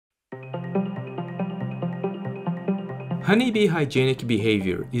Honeybee hygienic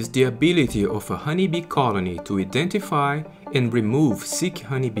behavior is the ability of a honeybee colony to identify and remove sick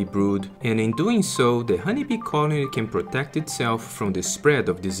honeybee brood, and in doing so, the honeybee colony can protect itself from the spread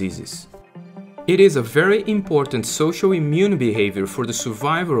of diseases. It is a very important social immune behavior for the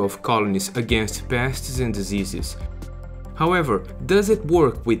survival of colonies against pests and diseases. However, does it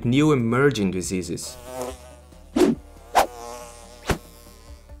work with new emerging diseases?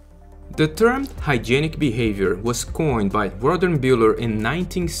 The term hygienic behavior was coined by Rodenbuehler in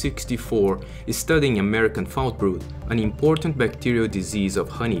 1964, studying American foulbrood, an important bacterial disease of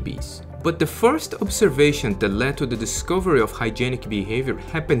honeybees. But the first observation that led to the discovery of hygienic behavior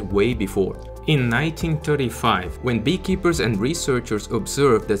happened way before. In 1935, when beekeepers and researchers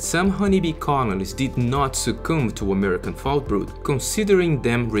observed that some honeybee colonies did not succumb to American foulbrood, considering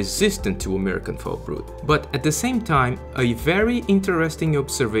them resistant to American foulbrood. But at the same time, a very interesting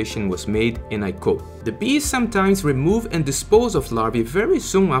observation was made, and I quote, "The bees sometimes remove and dispose of larvae very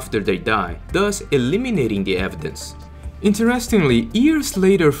soon after they die, thus eliminating the evidence." Interestingly, years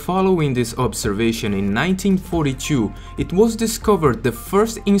later following this observation in 1942, it was discovered the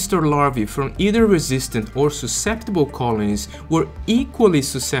first instar larvae from either resistant or susceptible colonies were equally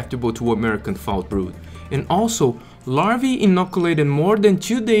susceptible to American foulbrood, and also larvae inoculated more than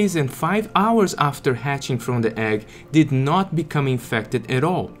 2 days and 5 hours after hatching from the egg did not become infected at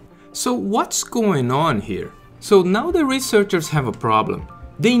all. So what's going on here? So now the researchers have a problem.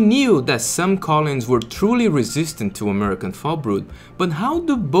 They knew that some colonies were truly resistant to American foulbrood, but how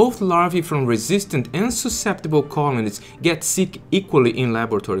do both larvae from resistant and susceptible colonies get sick equally in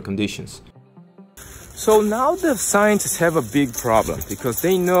laboratory conditions? So now the scientists have a big problem, because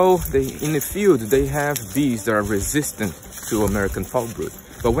they know in the field they have bees that are resistant to American foulbrood.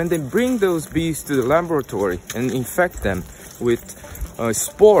 But when they bring those bees to the laboratory and infect them with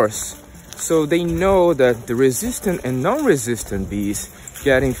spores, so they know that the resistant and non-resistant bees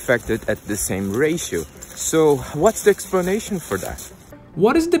get infected at the same ratio. So what's the explanation for that?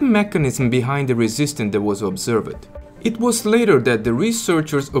 What is the mechanism behind the resistance that was observed? It was later that the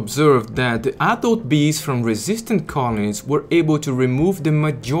researchers observed that the adult bees from resistant colonies were able to remove the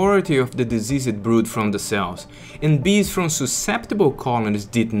majority of the diseased brood from the cells, and bees from susceptible colonies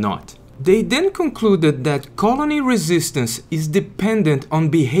did not. They then concluded that colony resistance is dependent on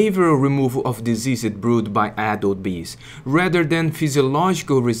behavioral removal of diseased brood by adult bees, rather than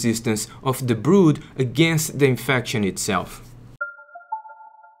physiological resistance of the brood against the infection itself.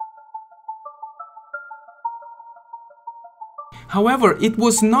 However, it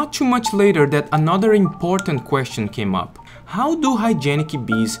was not too much later that another important question came up. How do hygienic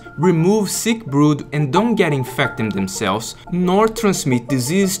bees remove sick brood and don't get infected themselves, nor transmit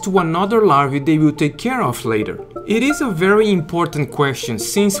disease to another larvae they will take care of later? It is a very important question,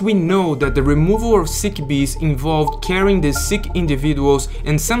 since we know that the removal of sick bees involved carrying the sick individuals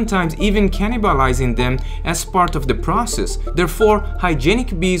and sometimes even cannibalizing them as part of the process. Therefore,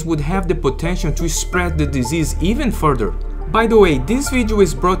 hygienic bees would have the potential to spread the disease even further. By the way, this video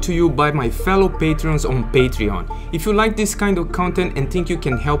is brought to you by my fellow patrons on Patreon. If you like this kind of content and think you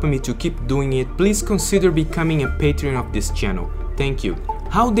can help me to keep doing it, please consider becoming a patron of this channel. Thank you.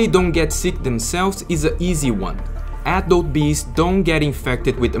 How they don't get sick themselves is an easy one. Adult bees don't get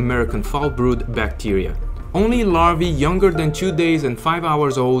infected with American foulbrood bacteria. Only larvae younger than 2 days and 5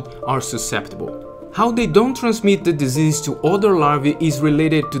 hours old are susceptible. How they don't transmit the disease to other larvae is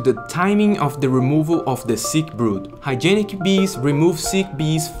related to the timing of the removal of the sick brood. Hygienic bees remove sick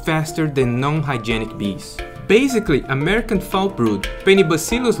bees faster than non-hygienic bees. Basically, American foulbrood,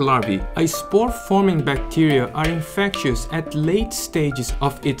 Penibacillus larvae, a spore-forming bacteria, are infectious at late stages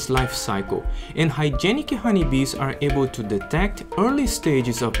of its life cycle, and hygienic honeybees are able to detect early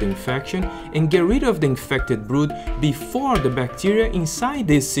stages of the infection and get rid of the infected brood before the bacteria inside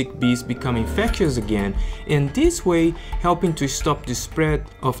these sick bees become infectious again, and this way helping to stop the spread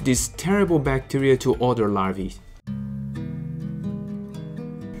of this terrible bacteria to other larvae.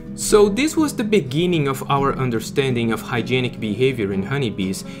 So this was the beginning of our understanding of hygienic behavior in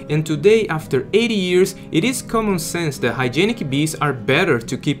honeybees, and today, after 80 years, it is common sense that hygienic bees are better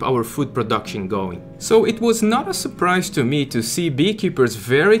to keep our food production going. So it was not a surprise to me to see beekeepers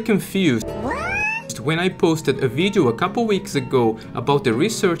very confused when I posted a video a couple weeks ago about the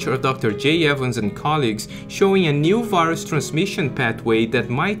research of Dr. J. Evans and colleagues showing a new virus transmission pathway that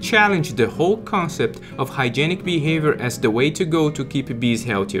might challenge the whole concept of hygienic behavior as the way to go to keep bees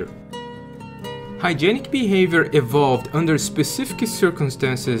healthier. Hygienic behavior evolved under specific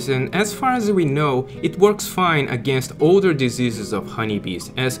circumstances, and as far as we know, it works fine against older diseases of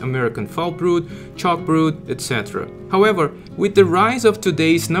honeybees, as American foulbrood, chalkbrood, etc. However, with the rise of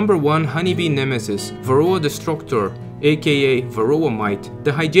today's #1 honeybee nemesis, Varroa destructor, aka Varroa mite,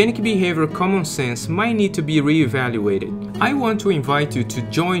 the hygienic behavior common sense might need to be re-evaluated. I want to invite you to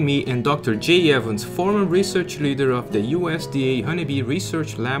join me and Dr. Jay Evans, former research leader of the USDA Honey Bee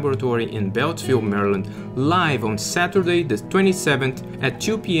Research Laboratory in Beltsville, Maryland, live on Saturday the 27th at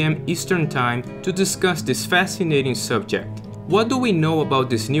 2 p.m. Eastern Time to discuss this fascinating subject. What do we know about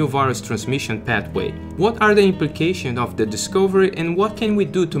this new virus transmission pathway? What are the implications of the discovery and what can we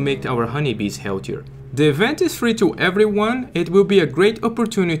do to make our honeybees healthier? The event is free to everyone. It will be a great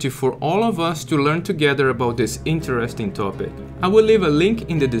opportunity for all of us to learn together about this interesting topic. I will leave a link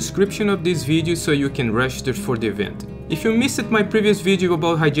in the description of this video so you can register for the event. If you missed my previous video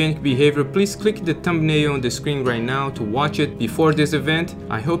about hygienic behavior, please click the thumbnail on the screen right now to watch it before this event.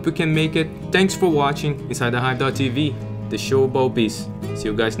 I hope you can make it. Thanks for watching InsideTheHive.tv, the show about bees. See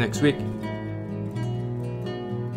you guys next week.